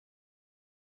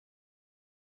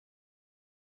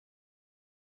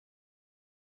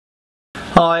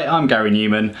Hi, I'm Gary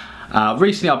Newman.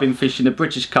 Recently I've been fishing the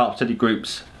British Carp Study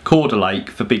Group's Korda Lake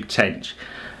for big tench.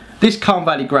 This Calm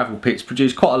Valley gravel pit's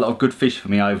produced quite a lot of good fish for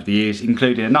me over the years,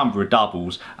 including a number of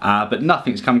doubles, but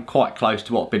nothing's come quite close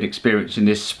to what I've been experiencing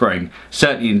this spring,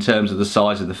 certainly in terms of the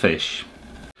size of the fish.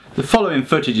 The following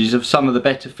footage is of some of the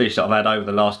better fish that I've had over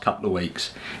the last couple of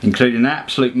weeks, including an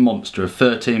absolute monster of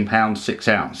 13 pounds 6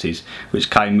 ounces, which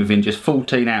came within just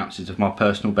 14 ounces of my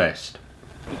personal best.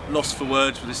 Lost for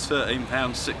words with this 13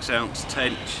 pound 6 ounce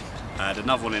tench. I had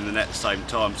another one in the net at the same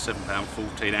time, 7 pound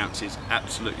 14 ounces,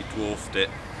 absolutely dwarfed it.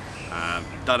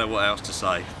 Don't know what else to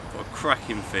say. What a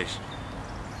cracking fish.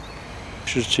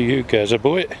 Pictures to you guys,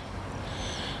 boy,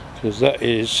 because that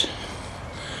is,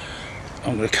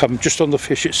 I'm going to come just on the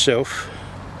fish itself.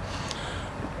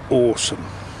 Awesome,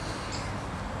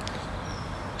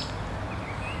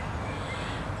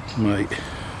 mate.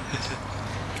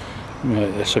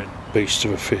 Mate, that's a beast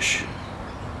of a fish.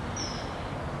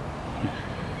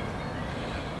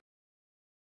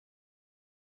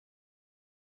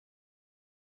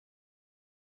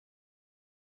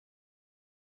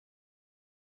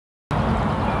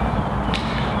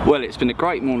 Well, it's been a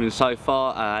great morning so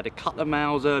far. I had a couple of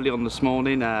males early on this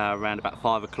morning, around about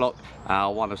 5 o'clock.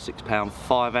 One of 6 pound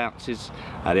 5 ounces,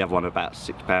 the other one about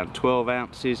 6 pound 12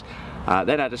 ounces.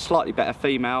 Then had a slightly better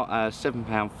female, 7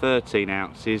 pound 13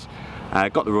 ounces.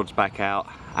 Got the rods back out,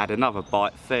 had another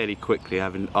bite fairly quickly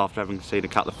after having seen a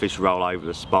couple of fish roll over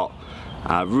the spot.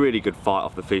 Really good fight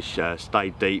off the fish,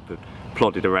 stayed deep and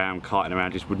plodded around, kiting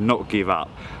around, just would not give up.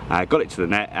 Got it to the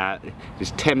net.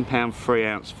 This 10 pound 3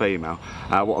 ounce female.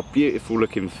 What a beautiful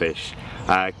looking fish.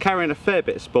 Carrying a fair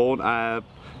bit of spawn,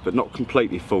 but not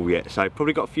completely full yet, so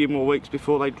probably got a few more weeks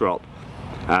before they drop.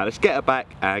 Let's get her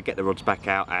back, get the rods back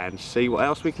out and see what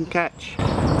else we can catch.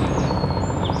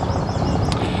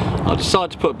 I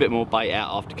decided to put a bit more bait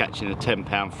out after catching a 10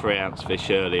 pound 3 ounce fish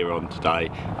earlier on today.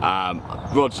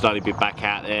 Rod's will only be back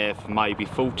out there for maybe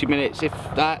 40 minutes, if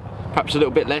that, perhaps a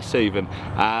little bit less even.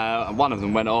 One of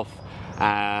them went off.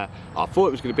 I thought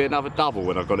it was going to be another double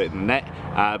when I got it in the net,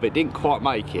 but it didn't quite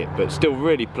make it. But still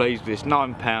really pleased with this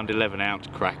 9 pound 11 ounce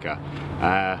cracker.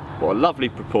 What a lovely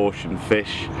proportion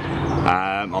fish.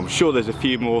 I'm sure there's a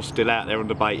few more still out there on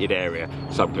the baited area,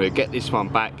 so I'm going to get this one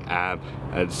back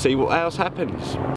and see what else happens.